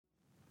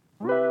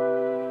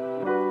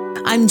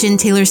I'm Jen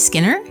Taylor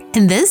Skinner,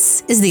 and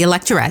this is The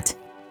Electorette.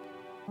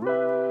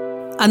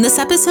 On this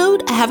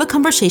episode, I have a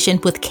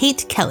conversation with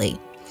Kate Kelly.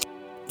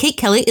 Kate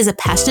Kelly is a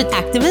passionate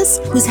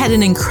activist who's had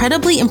an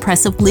incredibly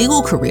impressive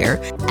legal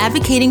career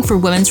advocating for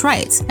women's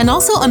rights and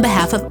also on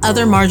behalf of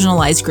other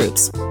marginalized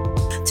groups.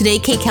 Today,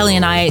 Kate Kelly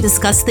and I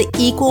discuss the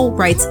Equal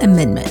Rights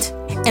Amendment.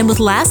 And with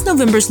last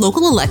November's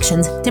local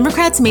elections,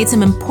 Democrats made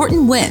some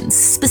important wins,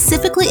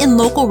 specifically in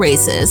local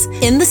races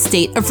in the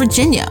state of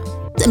Virginia.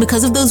 And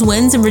because of those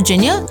wins in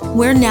Virginia,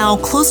 we're now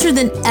closer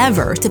than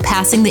ever to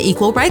passing the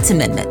Equal Rights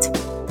Amendment.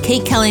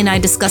 Kate Kelly and I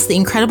discussed the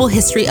incredible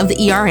history of the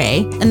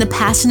ERA and the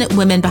passionate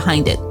women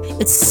behind it.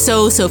 It's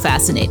so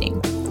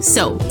fascinating.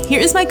 So here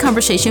is my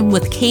conversation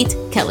with Kate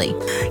Kelly.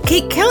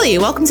 Kate Kelly,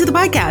 welcome to the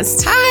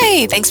podcast.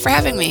 Hi, thanks for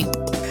having me.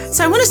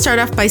 So I want to start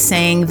off by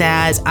saying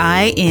that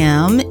I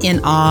am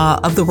in awe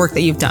of the work that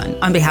you've done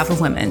on behalf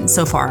of women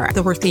so far.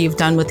 The work that you've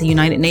done with the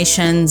United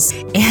Nations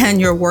and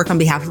your work on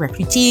behalf of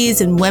refugees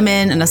and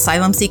women and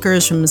asylum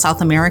seekers from South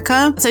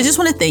America. So I just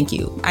want to thank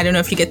you. I don't know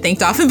if you get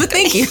thanked often, but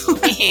thank you.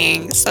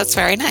 Thanks. That's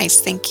very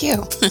nice. Thank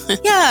you.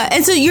 Yeah.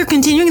 And so you're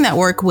continuing that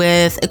work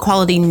with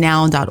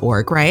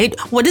equalitynow.org, right?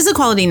 What does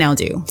Equality Now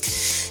do?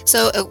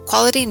 So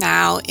Equality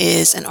Now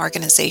is an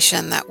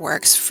organization that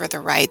works for the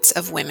rights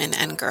of women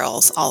and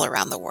girls all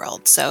around the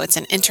world. So it's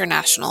an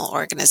international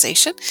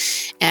organization,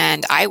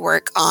 and I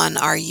work on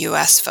our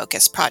U.S.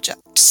 focused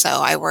project. So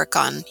I work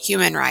on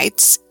human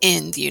rights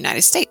in the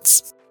United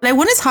States. I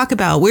want to talk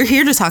about, we're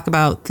here to talk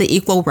about the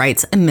Equal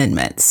Rights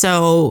Amendment.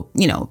 So,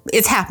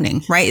 it's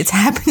happening, right? It's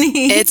happening.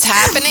 It's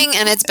happening,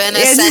 and it's been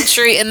a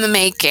century in the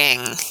making.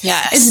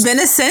 Yes. It's been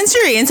a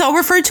century. And so I'll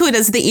refer to it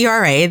as the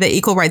ERA, the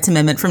Equal Rights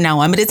Amendment from now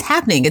on, but it's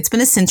happening. It's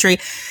been a century.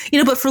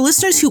 But for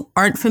listeners who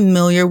aren't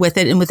familiar with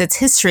it and with its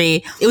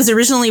history, it was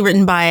originally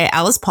written by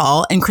Alice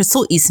Paul and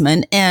Crystal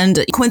Eastman.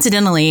 And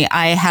coincidentally,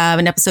 I have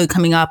an episode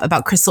coming up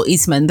about Crystal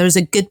Eastman. There's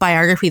a good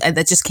biography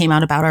that just came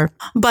out about her.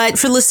 But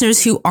for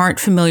listeners who aren't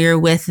familiar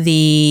with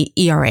the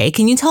ERA,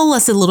 can you tell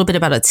us a little bit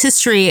about its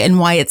history and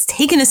why it's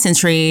taken a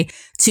century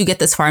to get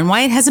this far and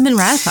why it hasn't been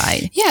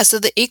ratified? Yeah, so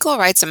the Equal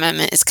Rights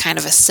Amendment is kind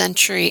of a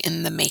century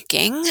in the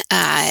making.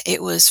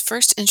 It was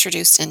first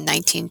introduced in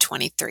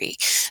 1923.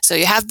 So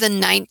you have the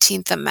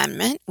 19th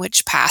Amendment,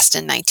 which passed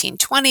in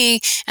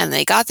 1920, and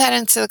they got that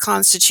into the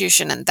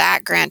Constitution, and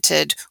that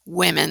granted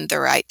women the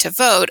right to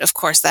vote. Of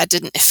course, that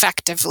didn't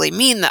effectively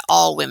mean that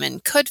all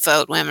women could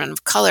vote. Women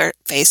of color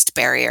faced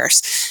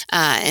barriers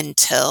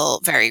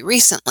until very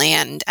recently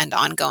and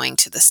ongoing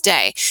to this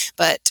day.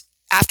 But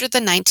after the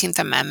 19th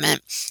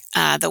Amendment,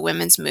 the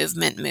women's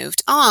movement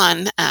moved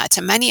on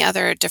to many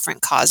other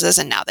different causes,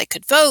 and now they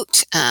could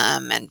vote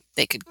and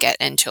they could get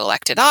into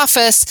elected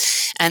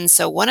office. And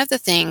so one of the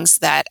things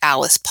that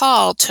Alice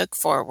Paul took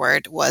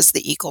forward was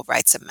the Equal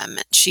Rights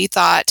Amendment. She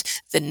thought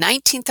the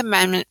 19th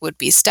Amendment would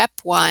be step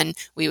one,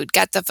 we would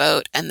get the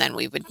vote, and then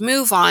we would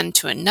move on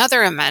to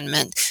another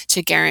amendment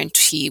to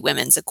guarantee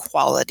women's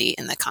equality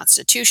in the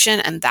Constitution,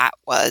 and that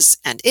was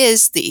and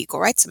is the Equal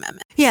Rights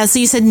Amendment. Yeah, so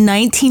you said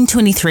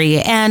 1923,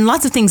 and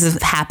lots of things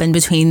have happened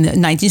between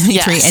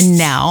 1923 and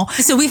now.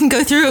 So we can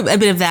go through a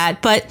bit of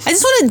that, but I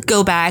just want to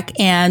go back,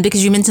 and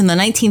because you mentioned the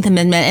 19th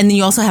Amendment, and then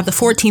you also have the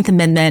 14th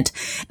Amendment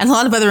and a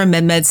lot of other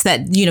amendments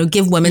that,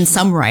 give women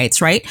some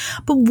rights, right?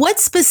 But what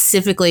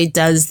specifically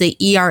does the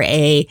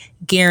ERA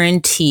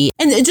guarantee?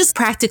 And just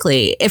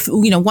practically, if,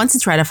 once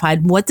it's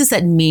ratified, what does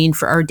that mean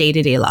for our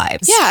day-to-day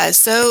lives? Yeah,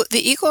 so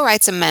the Equal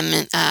Rights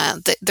Amendment,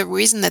 the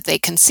reason that they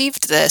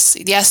conceived this,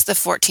 yes, the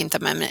 14th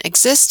Amendment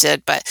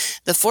existed,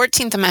 but the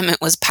 14th Amendment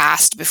was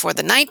passed before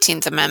the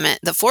 19th Amendment.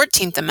 The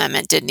 14th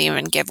Amendment didn't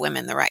even give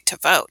women the right to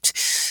vote.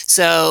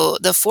 So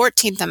the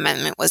 14th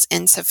Amendment was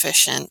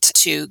insufficient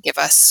to give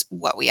us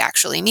what we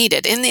actually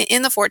needed. In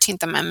the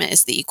 14th Amendment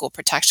is the Equal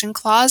Protection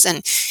Clause,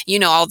 and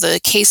all the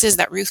cases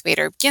that Ruth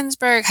Bader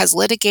Ginsburg has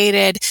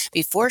litigated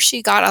before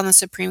she got on the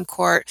Supreme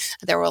Court.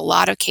 There were a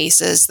lot of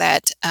cases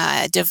that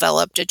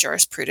developed a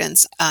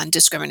jurisprudence on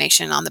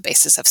discrimination on the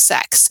basis of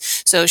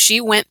sex. So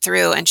she went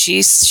through and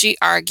she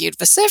argued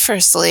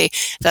vociferously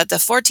that the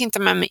 14th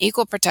Amendment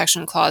Equal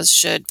Protection Clause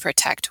should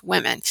protect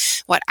women.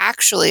 What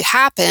actually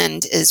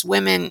happened is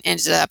women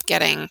ended up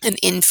getting an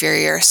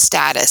inferior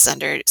status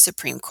under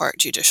Supreme Court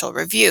judicial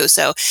review.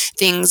 So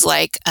things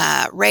like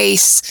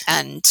race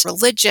and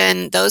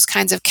religion, those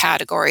kinds of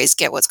categories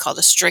get what's called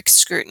a strict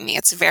scrutiny.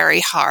 It's very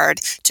hard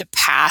to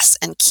pass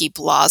and keep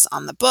laws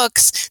on the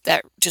books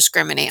that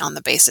discriminate on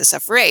the basis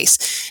of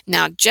race.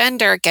 Now,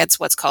 gender gets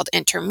what's called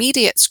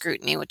intermediate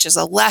scrutiny, which is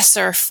a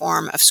lesser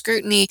form of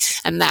scrutiny,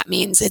 and that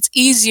means it's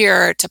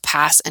easier to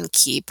pass and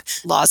keep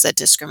laws that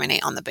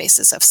discriminate on the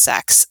basis of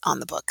sex on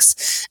the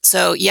books.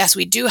 So yes,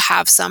 we do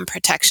have some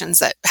protections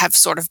that have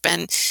sort of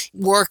been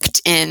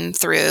worked in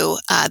through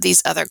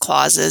these other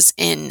clauses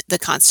in the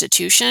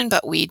Constitution,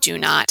 but we do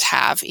not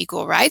have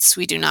equal rights.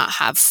 We do not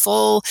have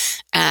full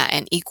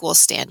and equal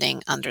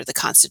standing under the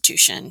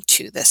Constitution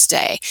to this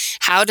day.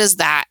 How does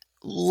that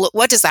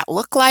what does that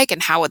look like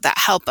and how would that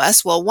help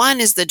us? Well, one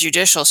is the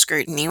judicial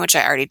scrutiny, which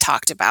I already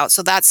talked about.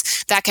 So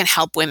that can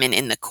help women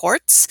in the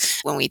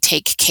courts when we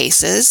take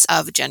cases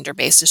of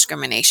gender-based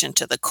discrimination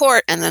to the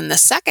court. And then the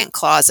second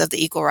clause of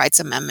the Equal Rights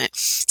Amendment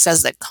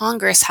says that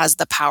Congress has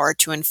the power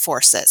to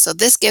enforce it. So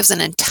this gives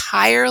an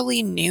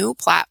entirely new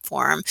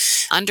platform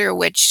under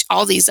which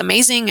all these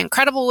amazing,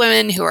 incredible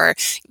women who are,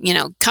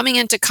 coming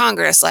into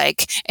Congress,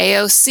 like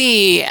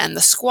AOC and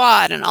the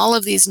Squad and all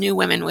of these new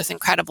women with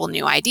incredible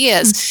new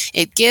ideas,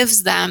 it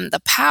gives them the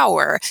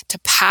power to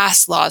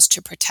pass laws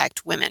to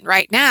protect women.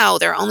 Right now,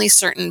 there are only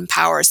certain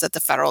powers that the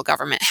federal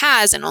government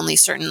has and only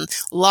certain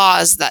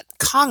laws that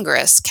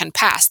Congress can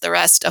pass. The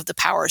rest of the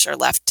powers are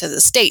left to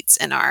the states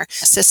in our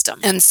system.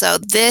 And so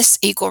this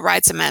Equal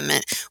Rights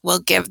Amendment will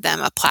give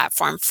them a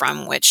platform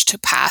from which to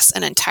pass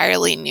an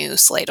entirely new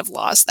slate of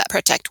laws that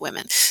protect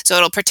women. So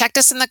it'll protect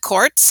us in the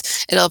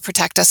courts, it'll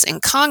protect us in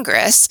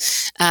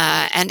Congress,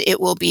 and it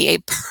will be a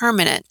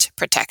permanent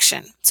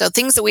protection. So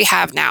things that we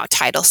have now,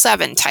 Title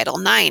VII, Title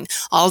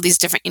IX, all these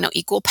different,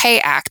 Equal Pay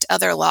Act,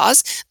 other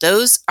laws,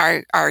 those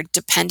are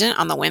dependent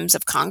on the whims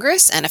of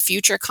Congress, and a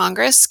future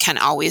Congress can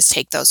always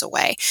take those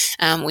away.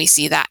 We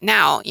see that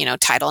now,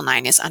 Title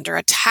IX is under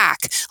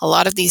attack. A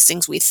lot of these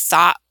things we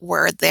thought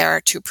were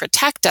there to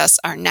protect us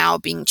are now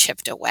being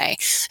chipped away.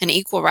 An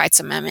Equal Rights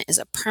Amendment is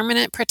a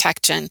permanent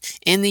protection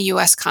in the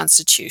U.S.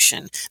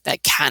 Constitution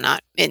that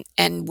cannot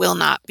and will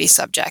not be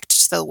subject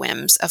to the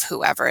whims of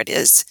whoever it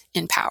is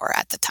in power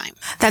at the time.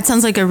 That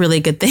sounds like a really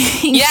good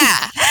thing.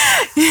 Yeah,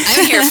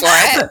 I'm here for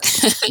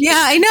it.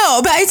 Yeah, I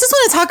know. But I just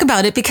want to talk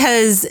about it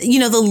because,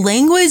 the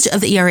language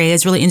of the ERA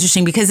is really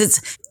interesting because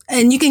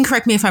and you can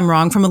correct me if I'm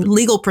wrong from a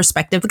legal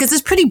perspective, because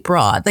it's pretty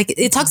broad. Like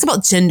it talks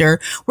about gender.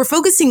 We're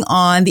focusing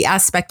on the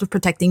aspect of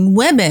protecting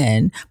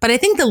women, but I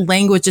think the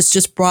language is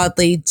just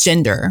broadly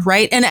gender,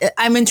 right? And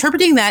I'm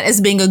interpreting that as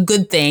being a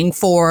good thing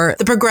for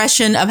the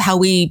progression of how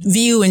we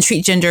view and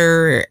treat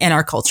gender in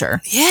our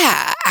culture.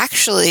 Yeah,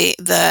 actually,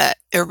 the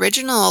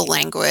original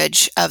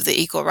language of the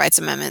Equal Rights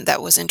Amendment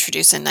that was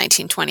introduced in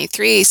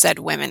 1923 said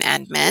women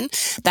and men.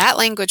 That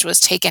language was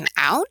taken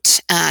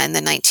out in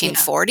the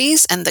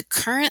 1940s, and the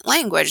current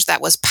language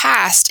that was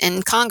passed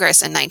in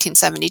Congress in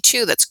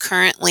 1972 that's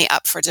currently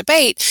up for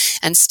debate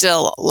and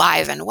still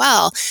live and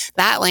well,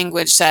 that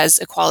language says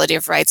equality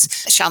of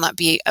rights shall not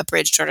be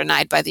abridged or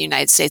denied by the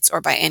United States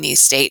or by any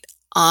state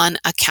on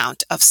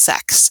account of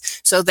sex.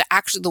 So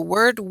the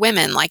word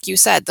women, like you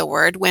said, the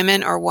word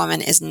women or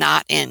woman is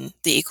not in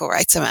the Equal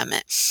Rights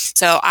Amendment.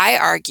 So I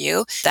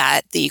argue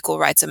that the Equal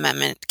Rights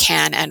Amendment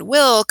can and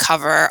will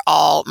cover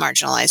all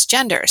marginalized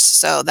genders.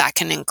 So that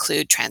can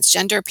include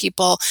transgender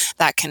people,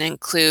 that can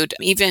include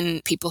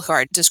even people who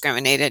are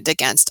discriminated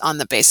against on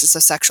the basis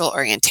of sexual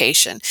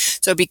orientation.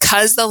 So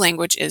because the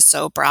language is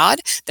so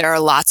broad, there are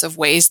lots of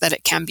ways that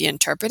it can be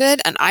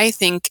interpreted. And I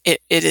think it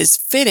is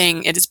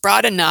fitting, it is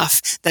broad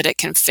enough that it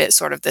can fit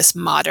sort of this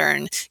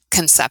modern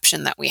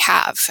conception that we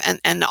have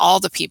and all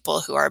the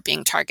people who are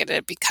being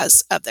targeted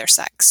because of their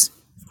sex.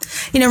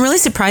 I'm really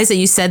surprised that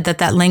you said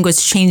that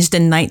language changed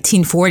in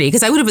 1940,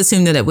 because I would have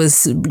assumed that it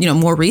was,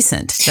 more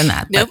recent than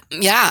that. Nope.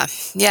 Yeah.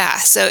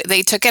 So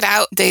they took it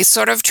out. They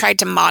sort of tried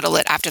to model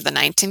it after the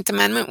 19th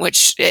Amendment,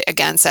 which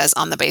again says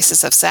on the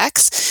basis of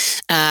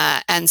sex.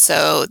 And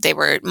so they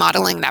were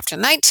modeling it after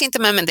the 19th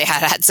Amendment. They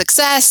had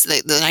success.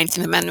 The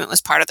 19th Amendment was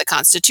part of the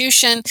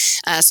Constitution.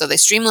 So they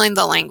streamlined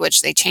the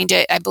language. They changed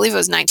it. I believe it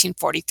was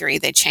 1943.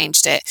 They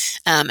changed it.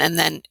 And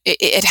then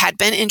it had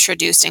been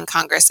introduced in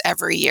Congress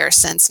every year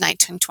since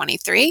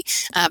 1923,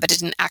 but it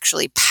didn't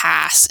actually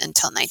pass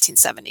until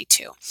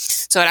 1972.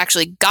 So it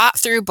actually got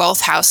through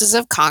both houses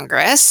of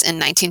Congress in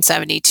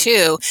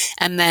 1972.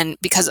 And then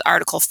because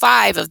Article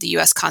 5 of the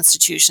U.S.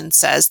 Constitution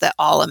says that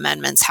all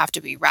amendments have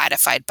to be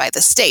ratified by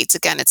the states.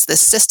 Again, it's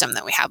this system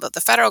that we have of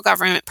the federal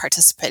government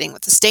participating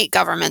with the state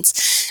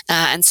governments.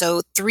 And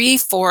so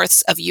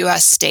 3/4 of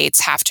U.S.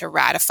 states have to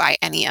ratify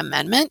any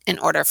amendment in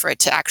order for it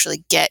to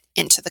actually get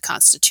into the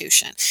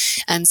Constitution.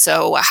 And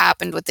so what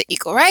happened with the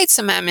Equal Rights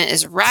Amendment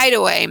is right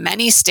away,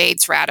 many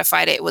states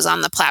ratified it. It was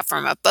on the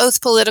platform of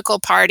both political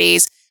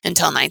parties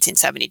until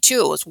 1972.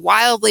 It was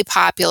wildly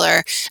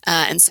popular,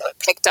 and so it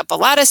picked up a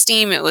lot of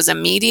steam. It was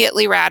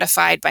immediately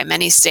ratified by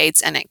many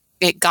states, and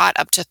it got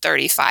up to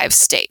 35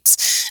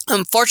 states.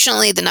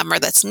 Unfortunately, the number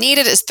that's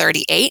needed is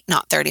 38,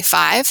 not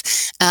 35.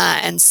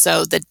 And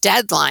so the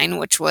deadline,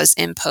 which was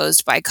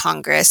imposed by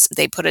Congress,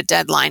 they put a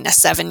deadline, a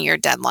 7-year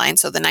deadline.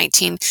 So the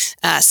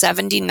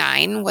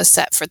 1979 was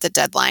set for the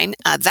deadline.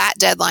 That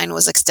deadline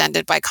was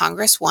extended by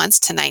Congress once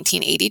to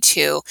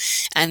 1982.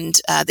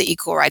 And the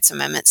Equal Rights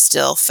Amendment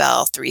still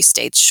fell 3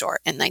 states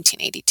short in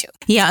 1982.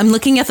 Yeah, I'm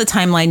looking at the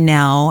timeline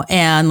now.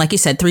 And like you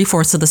said,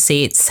 3/4 of the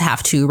states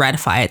have to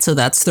ratify it. So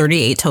that's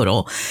 38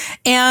 total.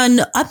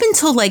 And up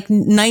until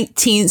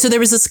so there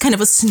was this kind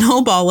of a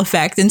snowball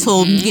effect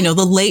until,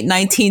 the late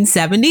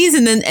 1970s.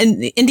 And then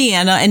in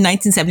Indiana in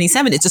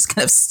 1977, it just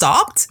kind of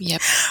stopped.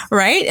 Yep.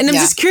 Right. And I'm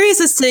just curious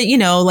as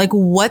to,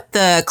 what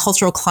the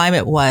cultural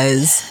climate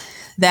was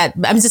that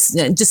I'm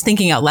just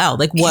thinking out loud,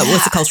 like what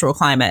was the cultural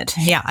climate?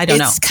 Yeah, I don't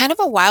know. It's kind of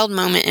a wild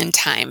moment in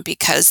time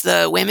because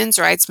the women's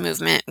rights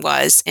movement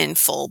was in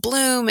full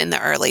bloom in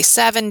the early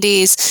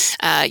 70s.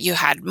 You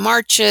had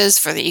marches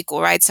for the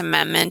Equal Rights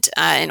Amendment.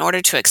 In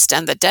order to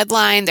extend the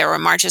deadline, there were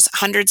marches.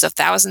 Hundreds of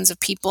thousands of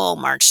people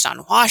marched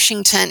on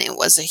Washington. It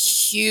was a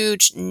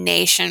huge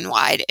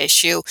nationwide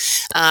issue,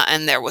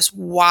 and there was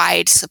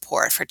wide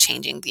support for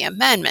changing the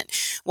amendment.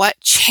 What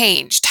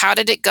changed? How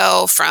did it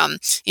go from,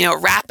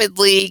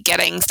 rapidly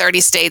getting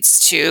 30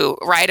 states to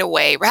right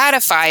away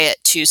ratify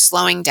it to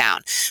slowing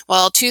down?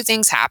 Well, two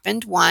things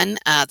happened. One,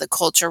 the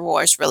culture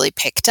wars really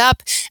picked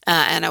up,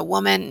 and a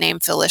woman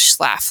named Phyllis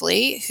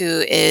Schlafly,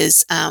 who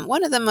is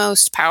one of the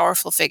most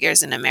powerful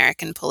figures in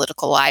American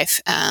political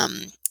life,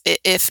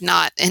 if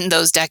not in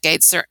those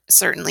decades,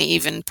 certainly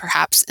even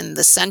perhaps in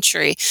the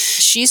century,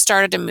 she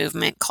started a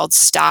movement called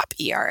Stop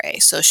ERA.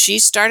 So she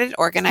started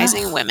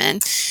organizing women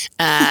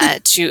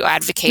to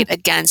advocate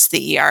against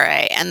the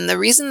ERA. And the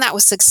reason that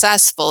was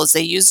successful is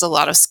they used a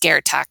lot of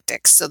scare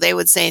tactics. So they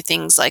would say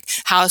things like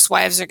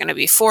housewives are going to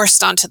be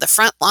forced onto the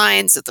front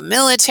lines of the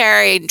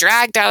military,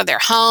 dragged out of their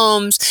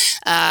homes.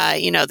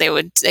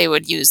 They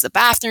would use the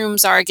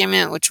bathrooms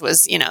argument, which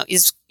was,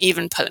 is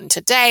even potent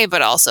today,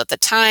 but also at the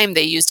time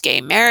they used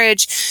gay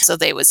marriage. So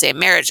they would say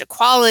marriage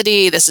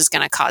equality, this is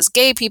going to cause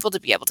gay people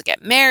to be able to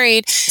get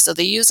married. So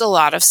they used a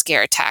lot of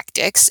scare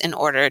tactics in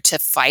order to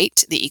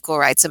fight the Equal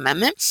Rights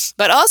Amendment.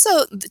 But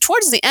also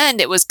towards the end,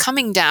 it was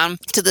coming down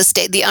to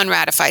the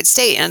unratified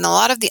state. And a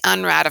lot of the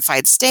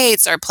unratified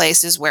states are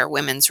places where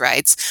women's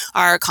rights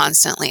are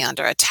constantly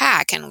under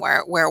attack and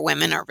where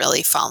women are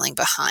really falling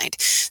behind.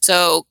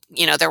 So,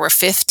 there were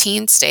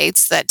 15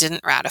 states that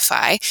didn't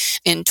ratify.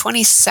 In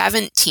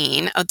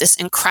 2017, this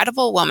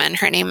incredible woman,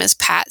 her name is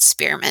Pat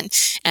Spearman,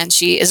 and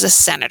she is a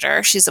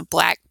senator. She's a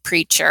Black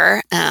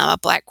preacher, a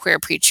Black queer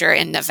preacher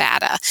in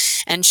Nevada.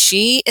 And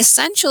she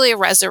essentially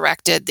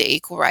resurrected the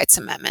Equal Rights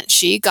Amendment.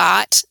 She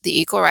got the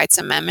Equal Rights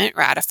Amendment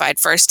ratified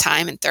first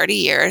time in 30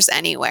 years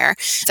anywhere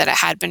that it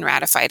had been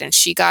ratified. And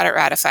she got it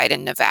ratified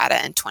in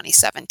Nevada in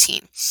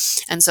 2017.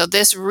 And so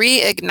this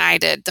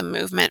reignited the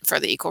movement for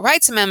the Equal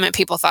Rights Amendment.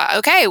 People thought,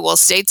 okay, well,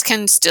 states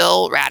can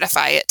still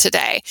ratify it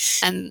today.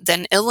 And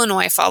then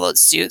Illinois followed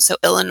suit. So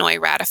Illinois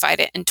ratified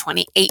it in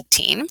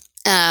 2018.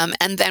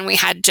 And then we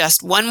had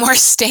just one more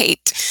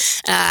state.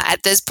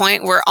 At this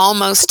point, we're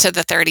almost to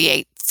the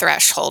 38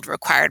 threshold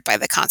required by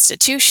the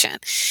Constitution.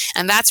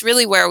 And that's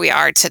really where we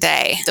are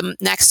today. The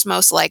next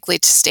most likely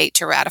state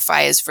to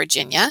ratify is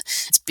Virginia.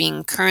 It's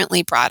being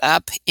currently brought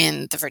up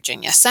in the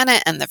Virginia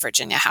Senate and the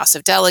Virginia House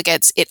of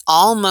Delegates. It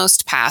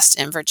almost passed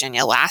in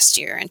Virginia last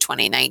year in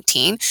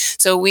 2019.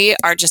 So we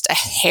are just a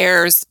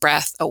hair's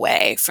breadth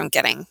away from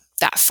getting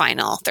that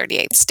final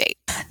 38th state.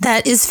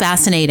 That is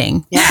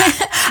fascinating. Yeah.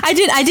 I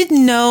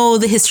didn't know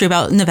the history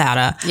about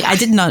Nevada. Yeah. I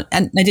didn't know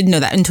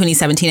that in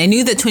 2017. I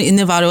knew that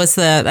Nevada was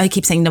I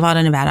keep saying Nevada.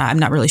 I'm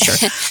not really sure.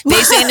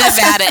 They say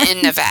Nevada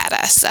in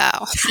Nevada. So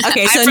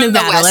okay, so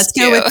Nevada. Let's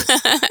go with.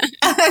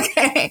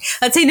 Okay,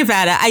 let's say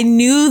Nevada. I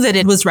knew that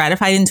it was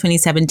ratified in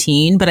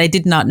 2017, but I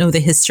did not know the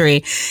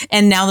history.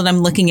 And now that I'm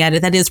looking at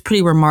it, that is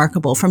pretty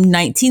remarkable. From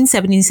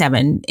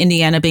 1977,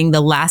 Indiana being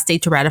the last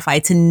state to ratify,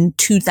 to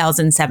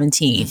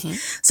 2017. Mm-hmm.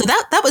 So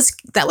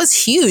that was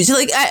huge.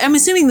 Like I'm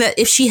assuming that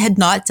if she had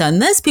not done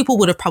this, people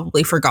would have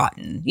probably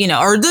forgotten,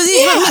 or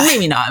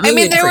maybe not.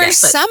 Maybe there were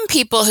some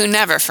people who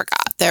never forgot.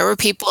 There were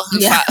people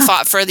who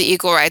fought for the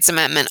Equal Rights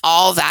Amendment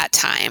all that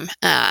time,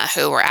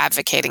 who were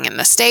advocating in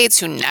the states,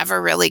 who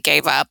never really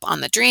gave up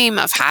on the dream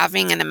of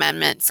having an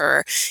amendment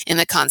in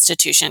the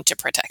Constitution to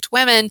protect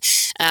women.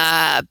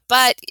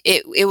 But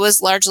it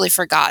was largely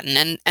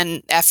forgotten,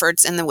 and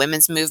efforts in the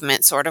women's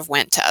movement sort of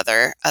went to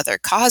other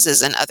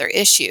causes and other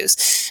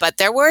issues. But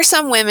there were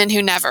some women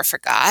who never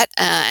forgot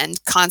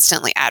and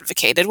constantly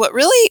advocated.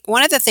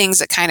 One of the things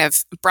that kind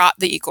of brought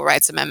the Equal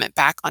Rights Amendment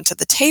back onto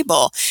the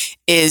table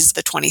is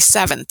the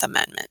 27th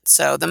Amendment.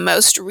 So the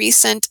most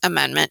recent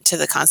amendment to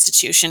the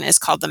Constitution is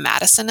called the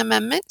Madison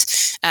Amendment.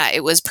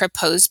 It was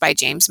proposed by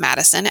James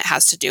Madison. It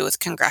has to do with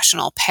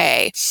congressional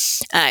pay.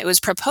 It was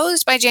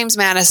proposed by James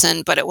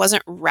Madison, but it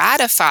wasn't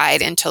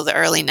ratified until the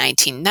early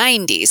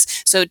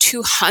 1990s. So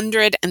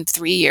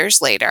 203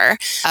 years later,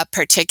 a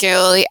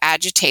particularly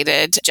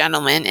agitated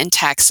gentleman in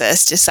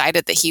Texas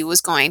decided that he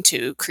was going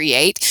to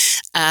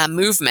create a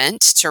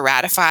movement to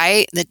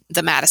ratify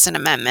the Madison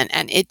Amendment,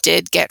 and it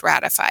did get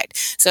ratified.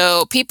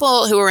 So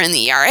people who were in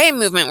the ERA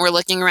movement were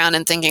looking around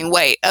and thinking,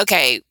 wait,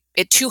 okay,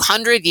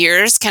 200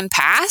 years can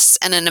pass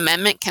and an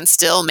amendment can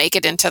still make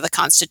it into the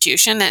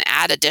Constitution and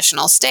add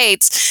additional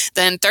states,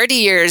 then 30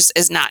 years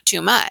is not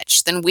too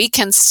much. Then we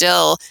can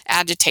still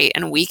agitate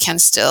and we can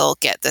still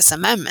get this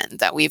amendment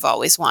that we've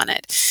always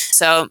wanted.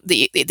 So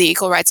the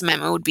Equal Rights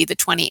Amendment would be the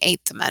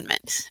 28th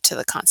Amendment to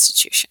the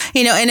Constitution.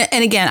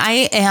 And again,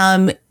 I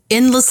am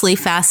endlessly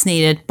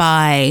fascinated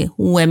by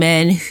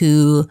women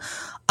who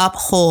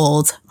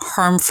uphold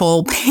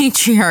harmful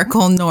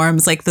patriarchal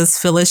norms like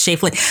this Phyllis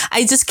Schlafly.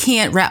 I just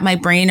can't wrap my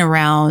brain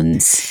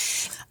around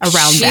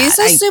around She's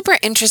that. a super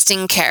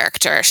interesting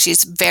character.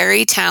 She's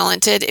very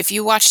talented. If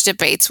you watch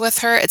debates with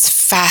her, it's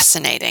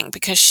fascinating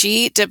because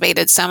she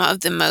debated some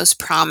of the most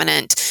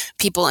prominent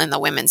people in the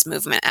women's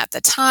movement at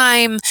the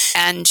time,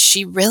 and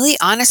she really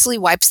honestly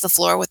wipes the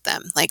floor with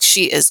them. Like,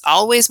 she is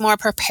always more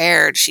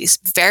prepared. She's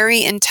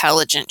very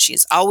intelligent.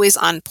 She's always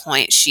on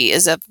point. She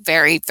is a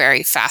very,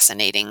 very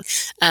fascinating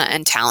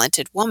and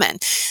talented woman.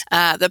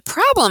 The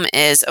problem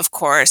is, of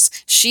course,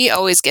 she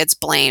always gets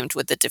blamed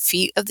with the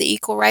defeat of the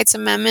Equal Rights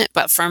Amendment,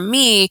 but for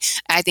me,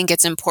 I think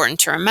it's important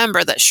to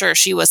remember that, sure,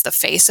 she was the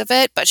face of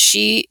it, but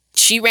she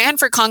ran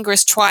for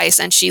Congress twice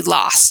and she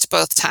lost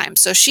both times.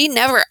 So she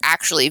never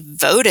actually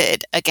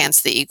voted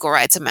against the Equal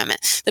Rights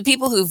Amendment. The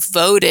people who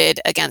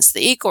voted against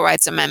the Equal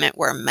Rights Amendment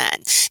were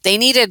men. They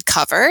needed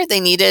cover. They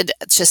needed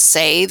to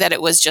say that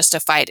it was just a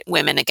fight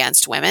women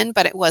against women,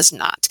 but it was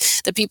not.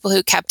 The people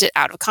who kept it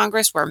out of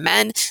Congress were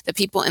men. The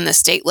people in the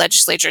state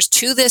legislatures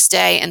to this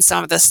day, in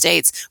some of the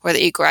states where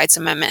the Equal Rights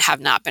Amendment have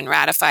not been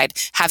ratified,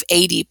 have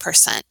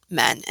 80%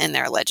 men in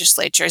their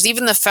legislatures.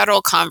 Even the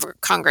federal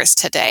Congress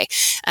today,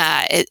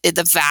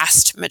 the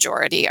vast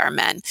majority are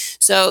men.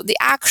 So the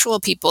actual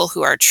people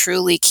who are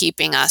truly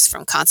keeping us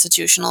from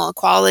constitutional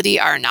equality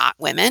are not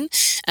women.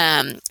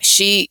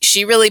 She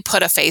really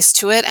put a face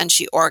to it, and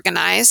she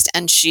organized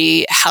and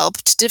she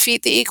helped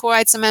defeat the Equal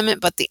Rights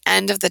Amendment. But at the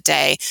end of the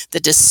day, the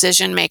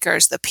decision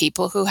makers, the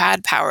people who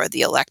had power,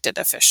 the elected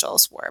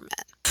officials, were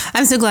men.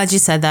 I'm so glad you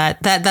said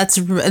that. That's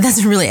a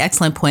really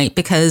excellent point,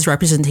 because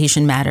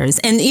representation matters.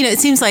 And, it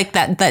seems like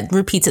that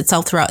repeats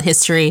itself throughout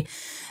history,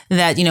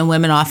 that,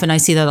 women often, I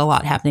see that a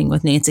lot happening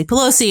with Nancy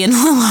Pelosi and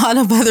a lot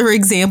of other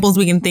examples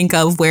we can think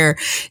of where,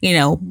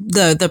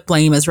 the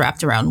blame is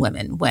wrapped around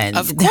women. When,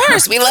 of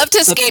course, we love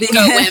to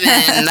scapegoat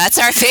women. That's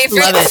our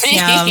favorite thing.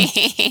 Yeah.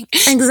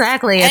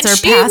 Exactly. It's our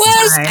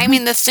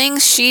pastime. The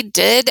things she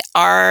did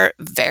are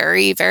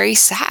very, very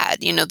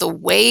sad. The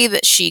way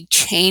that she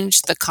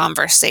changed the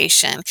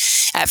conversation.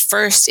 At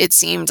first, it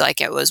seemed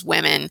like it was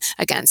women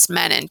against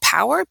men in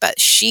power, but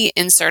she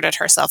inserted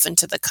herself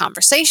into the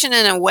conversation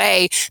in a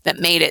way that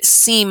made it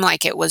seem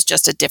like it was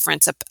just a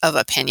difference of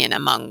opinion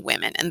among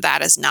women, and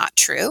that is not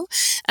true.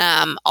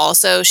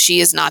 Also, she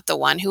is not the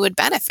one who would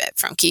benefit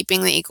from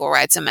keeping the Equal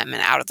Rights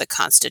Amendment out of the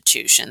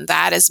Constitution.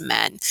 That is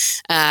men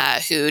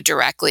who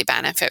directly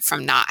benefit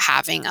from not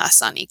having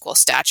us on equal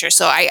stature.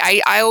 So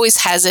I always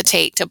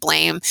hesitate to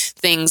blame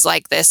things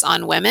like this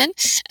on women.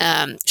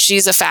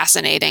 She's a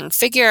fascinating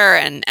figure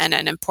and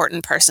an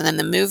important person in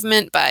the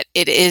movement, but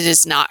it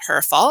is not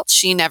her fault.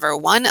 She never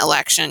won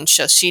election,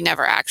 so she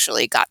never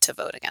actually got to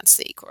vote against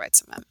the Equal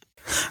Rights Amendment.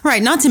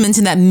 Right. Not to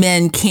mention that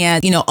men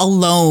can't,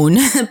 alone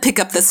pick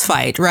up this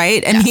fight,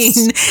 right? I mean,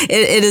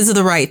 it is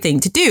the right thing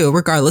to do,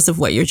 regardless of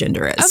what your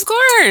gender is.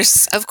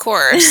 Of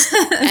course.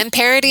 And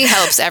parity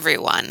helps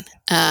everyone.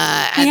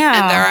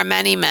 And there are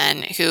many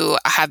men who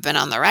have been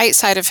on the right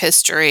side of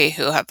history,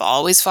 who have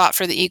always fought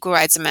for the Equal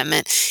Rights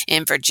Amendment.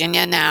 In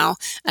Virginia now,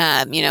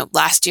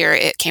 last year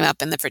it came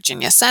up in the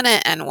Virginia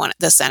Senate, and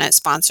the Senate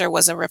sponsor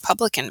was a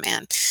Republican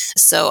man.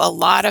 So a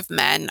lot of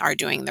men are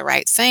doing the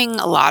right thing.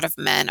 A lot of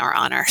men are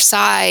on our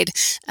side.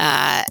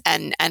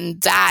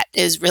 And that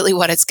is really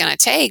what it's going to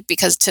take,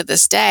 because to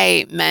this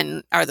day,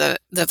 men are the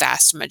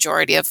vast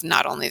majority of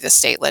not only the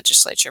state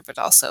legislature, but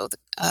also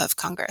of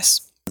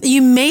Congress.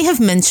 You may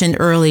have mentioned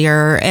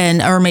earlier,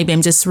 or maybe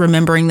I'm just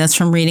remembering this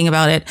from reading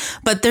about it,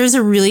 but there's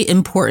a really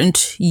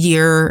important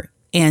year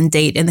and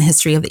date in the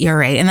history of the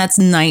ERA, and that's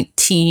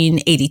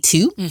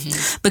 1982,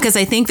 because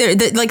I think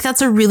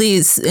that's a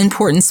really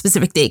important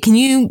specific date. Do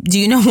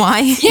you know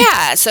why?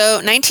 Yeah, so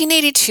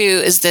 1982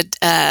 is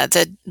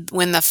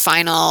when the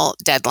final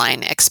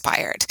deadline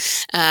expired.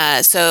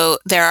 So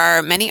there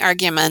are many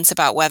arguments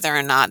about whether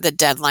or not the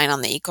deadline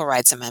on the Equal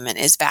Rights Amendment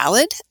is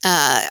valid.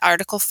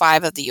 Article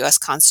 5 of the U.S.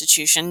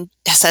 Constitution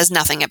says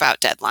nothing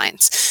about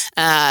deadlines.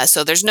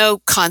 So there's no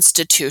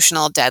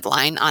constitutional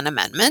deadline on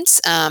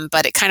amendments,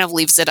 but it kind of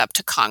leaves it up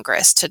to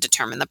Congress to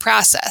determine the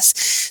process.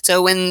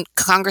 So when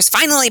Congress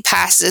finally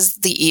passes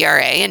the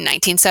ERA in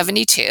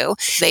 1972,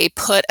 they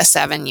put a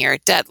 7-year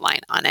deadline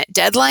on it.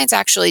 Deadlines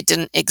actually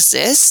didn't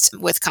exist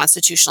with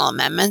constitutional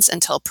amendments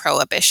until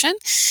Prohibition.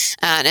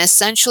 And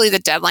essentially the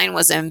deadline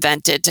was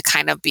invented to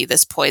kind of be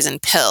this poison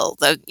pill.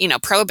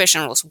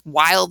 Prohibition was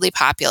wildly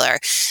popular.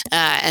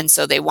 And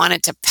so they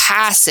wanted to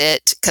pass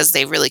it because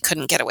they really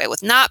couldn't get away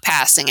with not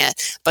passing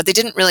it, but they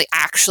didn't really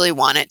actually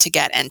want it to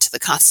get into the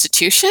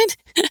Constitution.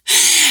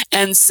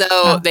 And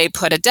so they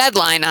put a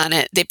deadline on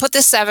it. They put the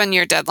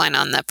 7-year deadline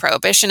on the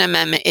Prohibition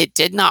Amendment. It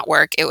did not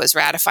work. It was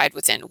ratified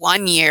within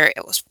 1 year.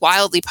 It was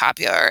wildly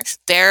popular.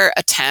 Their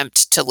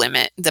attempt to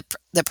limit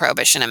the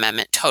Prohibition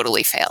Amendment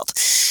totally failed.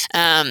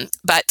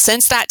 But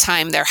since that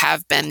time, there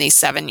have been these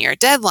 7-year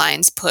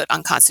deadlines put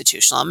on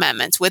constitutional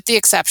amendments, with the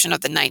exception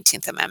of the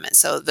 19th Amendment.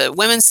 So the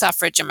Women's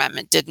Suffrage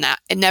Amendment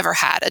it never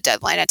had a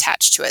deadline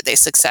attached to it. They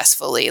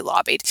successfully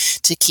lobbied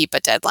to keep a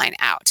deadline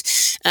out.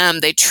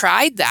 They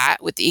tried that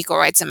with the Equal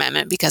Rights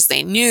Amendment because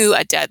they knew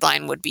a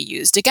deadline would be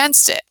used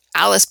against it.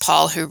 Alice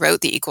Paul, who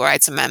wrote the Equal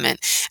Rights Amendment,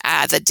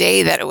 the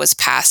day that it was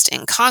passed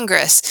in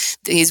Congress,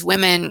 these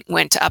women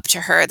went up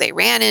to her. They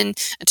ran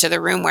into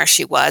the room where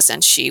she was,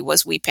 and she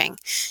was weeping.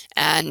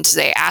 And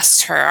they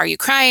asked her, "Are you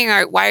crying?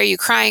 Why are you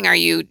crying? Are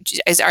you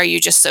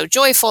just so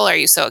joyful? Are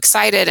you so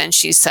excited?" And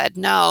she said,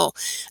 "No,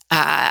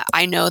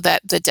 I know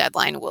that the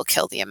deadline will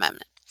kill the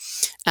amendment."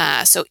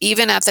 So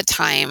even at the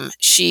time,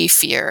 she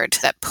feared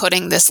that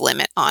putting this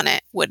limit on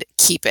it would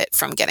keep it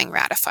from getting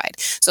ratified.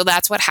 So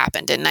that's what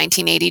happened. In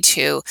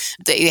 1982,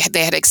 they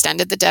had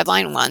extended the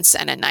deadline once,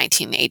 and in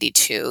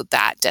 1982,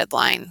 that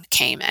deadline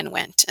came and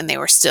went, and they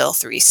were still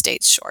 3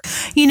 states short.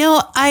 You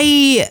know,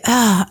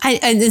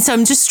 and so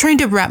I'm just trying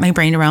to wrap my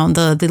brain around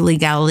the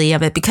legality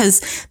of it,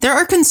 because there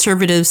are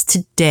conservatives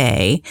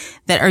today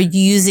that are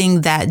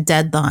using that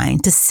deadline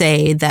to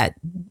say that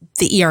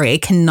the ERA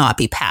cannot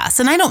be passed.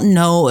 And I don't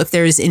know if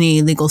there's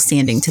any legal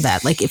standing to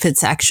that, like if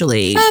it's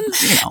actually,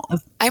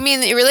 I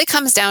mean, it really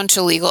comes down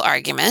to legal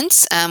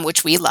arguments,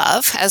 which we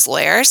love as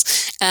lawyers.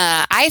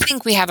 I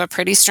think we have a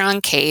pretty strong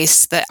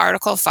case that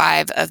Article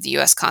 5 of the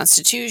U.S.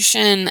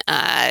 Constitution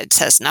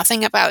says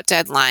nothing about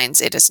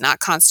deadlines. It is not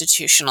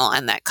constitutional,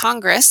 and that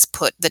Congress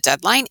put the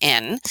deadline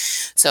in,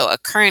 so a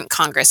current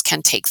Congress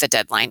can take the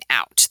deadline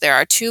out. There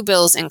are 2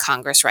 bills in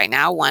Congress right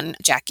now. One,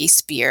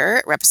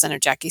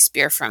 Representative Jackie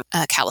Speer from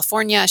California,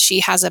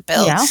 she has a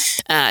bill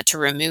to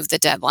remove the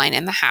deadline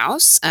in the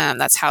House.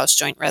 That's House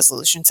Joint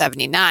Resolution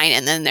 79.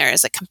 And then there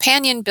is a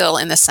companion bill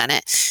in the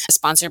Senate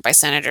sponsored by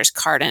Senators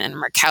Cardin and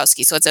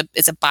Murkowski. So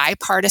it's a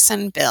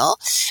bipartisan bill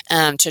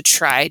to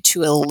try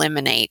to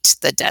eliminate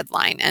the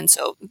deadline. And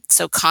so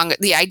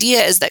the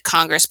idea is that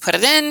Congress put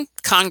it in,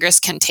 Congress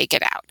can take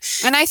it out.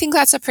 And I think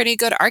that's a pretty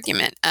good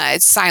argument.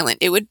 It's silent.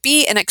 It would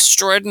be an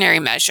extraordinary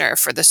measure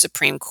for the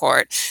Supreme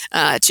Court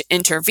to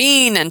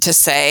intervene and to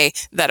say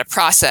that a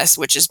process,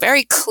 which is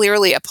very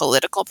clearly a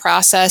political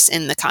process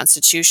in the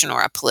Constitution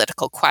or a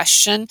political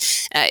question,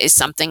 is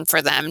something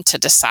for them to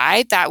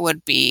decide. That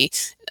would be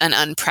an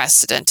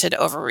unprecedented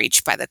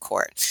overreach by the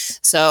court.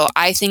 So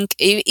I think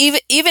even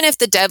if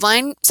the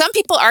deadline, some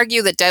people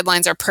argue that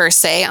deadlines are per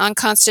se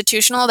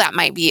unconstitutional. That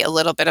might be a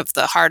little bit of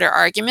the harder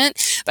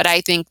argument. But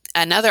I think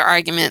another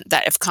argument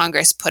that if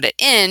Congress put it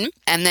in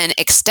and then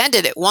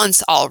extended it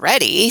once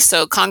already,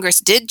 so Congress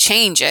did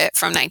change it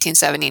from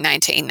 1979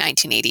 to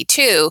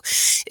 1982.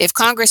 If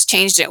Congress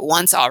changed it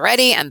once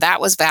already and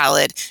that was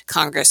valid,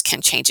 Congress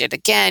can change it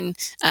again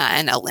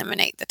and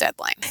eliminate the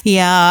deadline.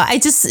 Yeah, I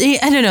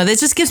don't know. That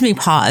just gives me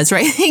pause.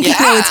 Right?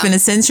 It's been a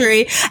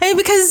century.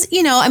 Because,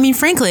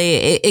 frankly,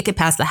 it could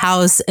pass the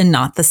House and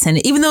not the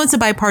Senate, even though it's a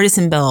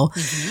bipartisan bill.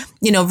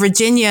 Mm-hmm.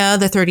 Virginia,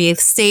 the 38th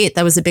state,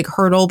 that was a big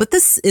hurdle, but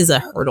this is a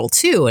hurdle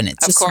too. And it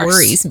just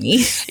worries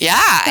me. Yeah,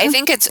 I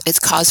think it's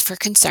cause for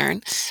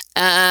concern.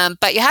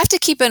 But you have to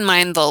keep in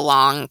mind the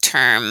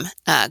long-term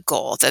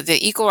goal that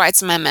the Equal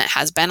Rights Amendment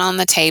has been on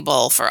the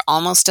table for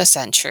almost a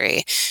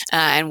century,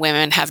 and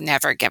women have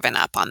never given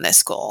up on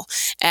this goal.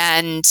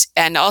 And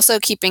also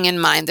keeping in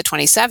mind the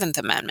 27th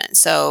Amendment.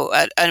 So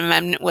an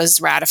amendment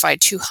was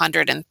ratified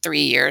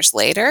 203 years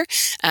later.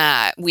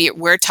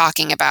 We're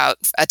talking about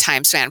a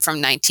time span from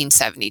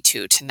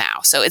 1972 to now.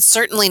 So it's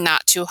certainly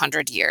not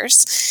 200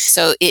 years.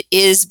 So it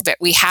is, but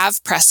we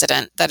have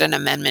precedent that an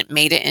amendment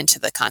made it into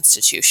the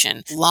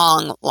Constitution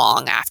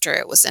long after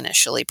it was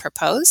initially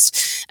proposed.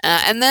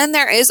 And then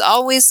there is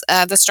always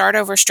the start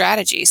over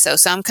strategy. So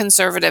some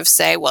conservatives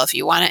say, well, if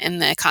you want it in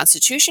the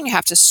Constitution, you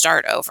have to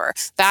start over.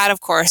 That, of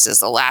course, is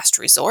the last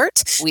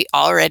resort. We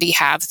already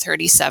have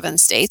 37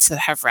 states that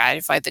have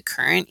ratified the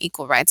current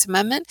Equal Rights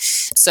Amendment.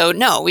 So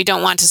no, we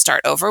don't want to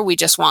start over. We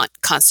just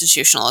want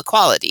constitutional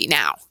equality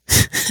now.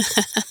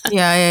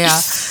 Yeah.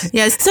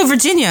 So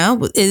Virginia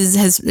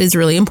is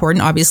really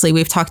important. Obviously,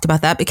 we've talked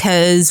about that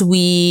because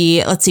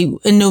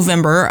in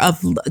November of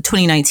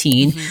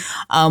 2019,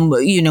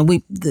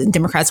 the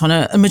Democrats won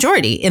a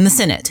majority in the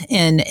Senate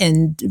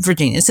in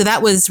Virginia. So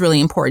that was really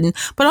important.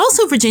 But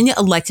also Virginia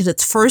elected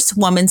its first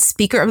woman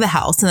Speaker of the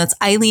House, and that's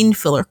Eileen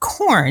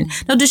Filler-Corn.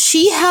 Now, does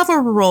she have a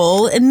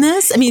role in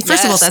this? I mean,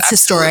 first of all, that's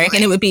historic,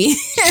 and it would be...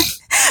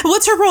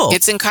 What's her role?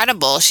 It's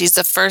incredible. She's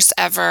the first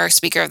ever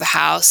Speaker of the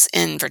House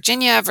in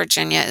Virginia.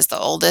 Virginia is the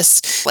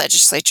oldest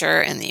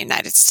legislature in the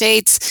United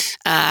States.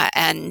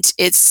 And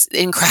it's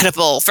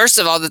incredible, first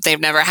of all, that they've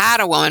never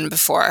had a woman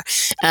before.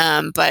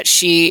 But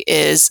she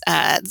is,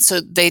 so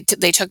they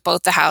took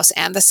both the House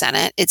and the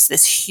Senate. It's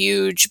this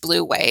huge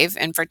blue wave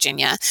in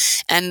Virginia.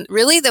 And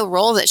really the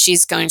role that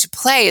she's going to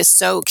play is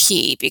so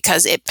key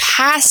because it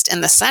passed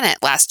in the Senate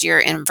last year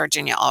in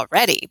Virginia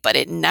already, but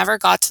it never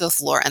got to the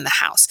floor in the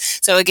House.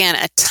 So again,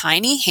 a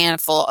tiny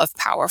handful of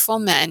powerful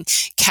men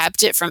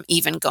kept it from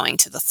even going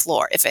to the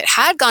floor. If it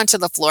had gone to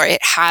the floor,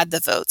 it had the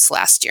votes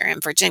last year in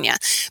Virginia,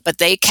 but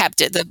they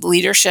kept it. The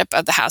leadership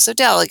of the House of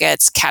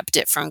Delegates kept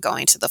it from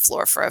going to the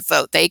floor for a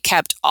vote. They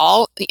kept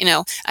a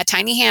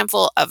tiny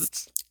handful of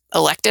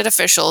elected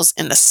officials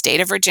in the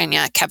state of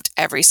Virginia kept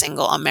every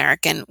single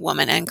American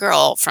woman and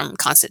girl from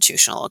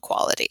constitutional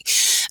equality.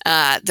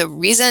 The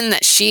reason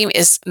that she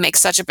makes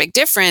such a big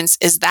difference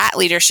is that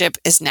leadership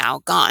is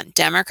now gone.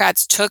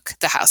 Democrats took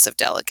the House of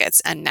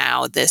Delegates, and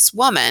now this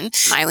woman,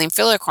 Eileen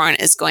Filler-Corn,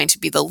 is going to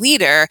be the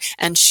leader,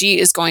 and she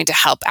is going to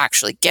help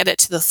actually get it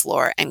to the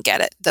floor and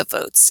get it the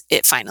votes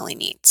it finally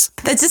needs.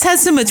 That just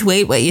has so much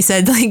weight, what you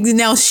said. Like,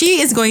 now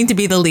she is going to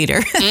be the leader.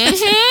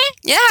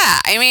 Yeah.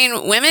 I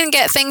mean, women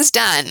get things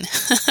done.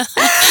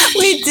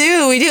 We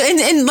do.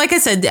 And like I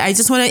said, I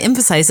just want to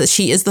emphasize that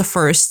she is the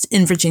first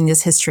in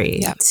Virginia's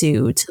history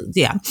to.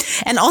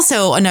 And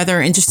also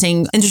another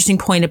interesting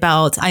point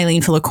about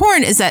Eileen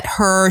Filler-Corn is that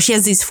she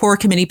has these 4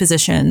 committee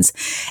positions,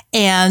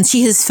 and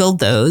she has filled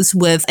those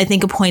with, I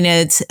think,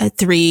 appointed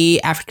 3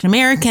 African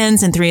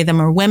Americans, and 3 of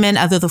them are women,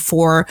 other the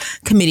 4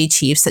 committee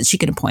chiefs that she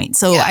can appoint.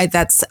 So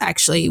that's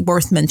actually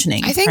worth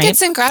mentioning. I think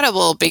it's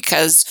incredible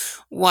because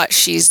what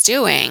she's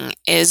doing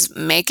is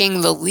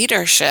making the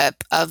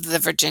leadership of the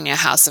Virginia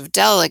House of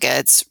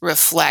Delegates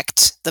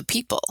reflect the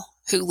people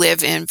who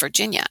live in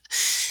Virginia.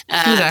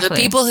 Exactly. The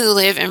people who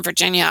live in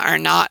Virginia are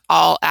not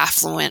all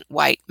affluent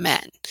white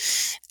men.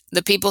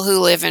 The people who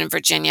live in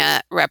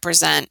Virginia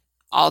represent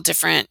all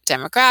different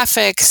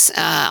demographics,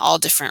 all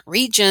different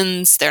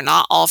regions. They're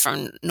not all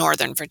from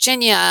Northern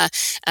Virginia.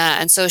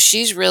 And so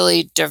she's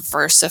really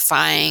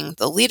diversifying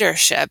the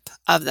leadership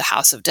of the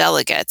House of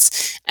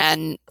Delegates.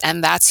 And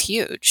that's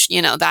huge.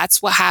 You know,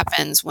 that's what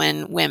happens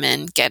when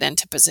women get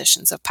into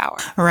positions of power.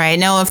 Right.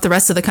 Now, if the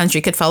rest of the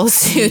country could follow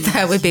suit,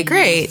 that would be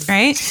great,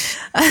 right?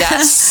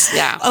 Yes.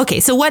 Yeah. Okay.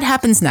 So what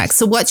happens next?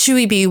 So what should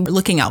we be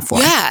looking out for?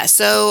 Yeah.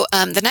 So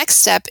the next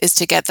step is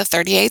to get the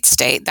 38th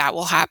state. That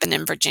will happen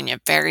in Virginia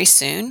very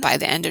soon, by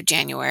the end of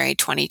January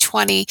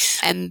 2020.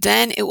 And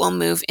then it will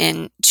move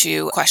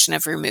into a question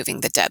of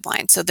removing the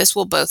deadline. So this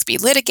will both be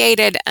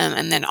litigated.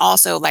 And then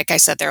also, like I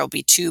said, there will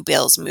be 2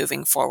 bills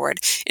moving forward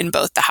in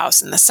both the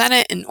House and the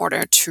Senate in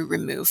order to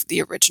remove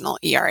the original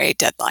ERA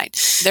deadline.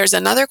 There's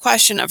another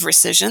question of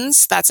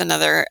rescissions. That's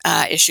another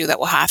issue that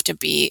will have to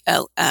be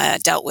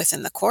dealt with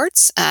in the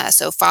courts.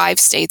 So 5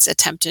 states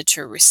attempted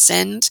to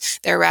rescind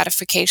their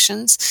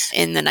ratifications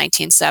in the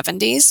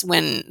 1970s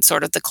when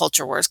sort of the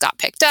culture wars got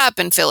picked up,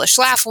 and Phyllis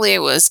Schlafly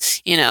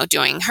was,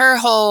 doing her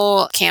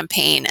whole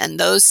campaign, and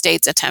those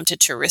states attempted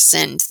to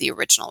rescind the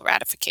original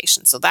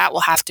ratification. So that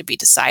will have to be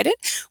decided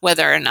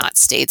whether or not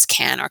states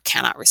can or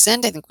cannot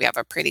rescind. I think we have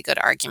a pretty good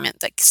argument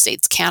that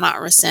states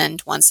cannot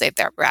rescind. Once they've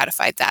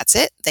ratified, that's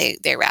it.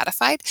 They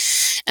ratified.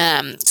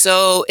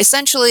 So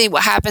essentially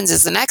what happens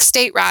is the next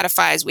state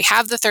ratifies. We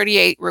have the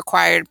 38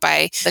 required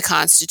by the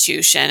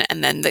Constitution,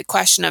 and then the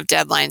question of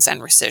deadlines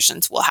and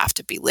rescissions will have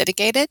to be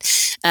litigated.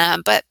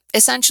 But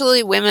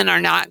essentially, women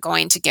are not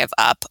going to give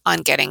up on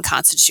getting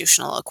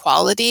constitutional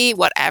equality.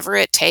 Whatever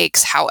it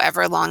takes,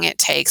 however long it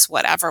takes,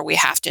 whatever we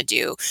have to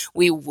do,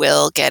 we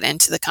will get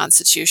into the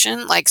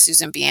Constitution. Like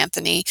Susan B.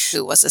 Anthony,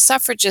 who was a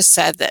suffragist,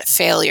 said that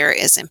failure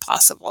is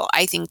impossible.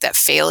 I think that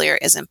failure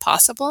is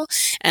impossible.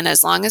 And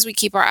as long as we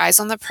keep our eyes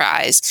on the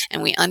prize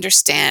and we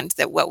understand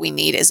that what we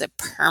need is a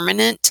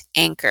permanent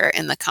anchor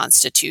in the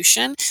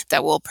Constitution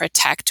that will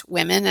protect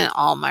women and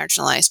all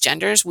marginalized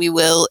genders, we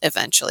will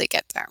eventually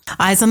get there.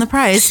 Eyes on the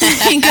prize.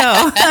 There you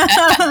go.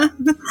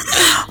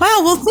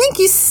 Wow. Well, thank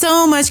you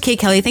so much, Kate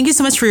Kelly. Thank you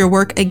so much for your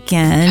work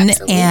again.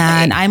 Absolutely.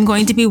 And I'm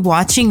going to be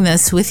watching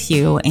this with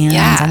you. And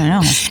I don't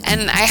know.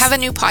 And I have a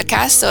new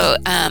podcast. So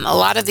a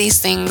lot of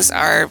these things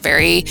are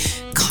very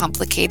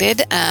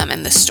complicated.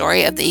 And the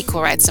story of the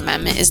Equal Rights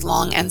Amendment is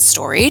long and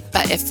storied.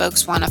 But if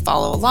folks want to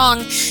follow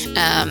along,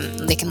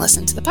 they can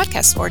listen to the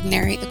podcast,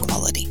 Ordinary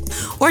Equality.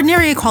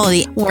 Ordinary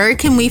Equality. Where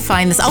can we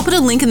find this? I'll put a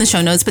link in the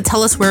show notes, but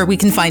tell us where we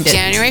can find it.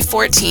 January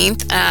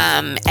 14th,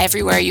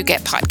 everywhere you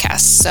get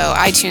podcasts. So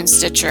iTunes,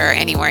 Stitcher,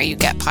 anywhere you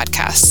get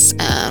podcasts.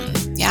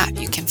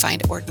 You can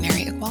find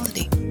Ordinary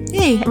Equality.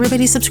 Hey,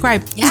 everybody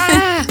subscribe.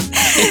 Yeah.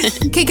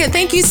 Okay, good.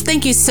 Thank you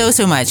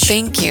so much.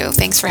 Thank you.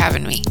 Thanks for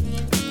having me.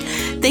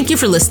 Thank you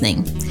for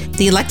listening.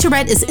 The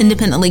Electorette is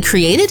independently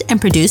created and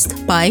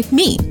produced by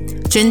me,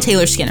 Jen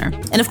Taylor Skinner.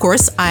 And of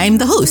course, I'm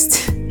the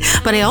host.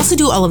 But I also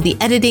do all of the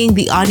editing,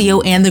 the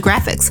audio, and the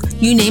graphics.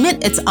 You name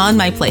it, it's on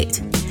my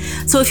plate.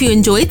 So if you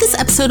enjoyed this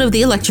episode of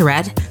The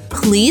Electorette,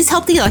 please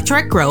help The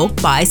Electorette grow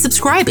by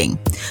subscribing.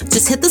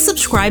 Just hit the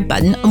subscribe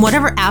button on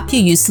whatever app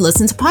you use to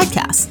listen to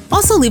podcasts.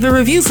 Also leave a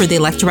review for The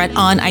Electorette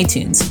on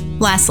iTunes.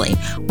 Lastly,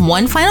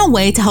 one final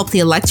way to help The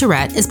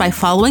Electorette is by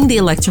following The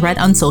Electorette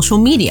on social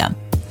media.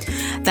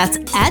 That's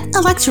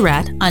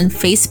 @Electorette on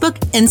Facebook,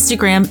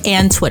 Instagram,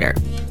 and Twitter.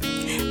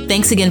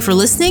 Thanks again for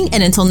listening,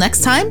 and until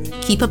next time,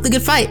 keep up the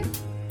good fight.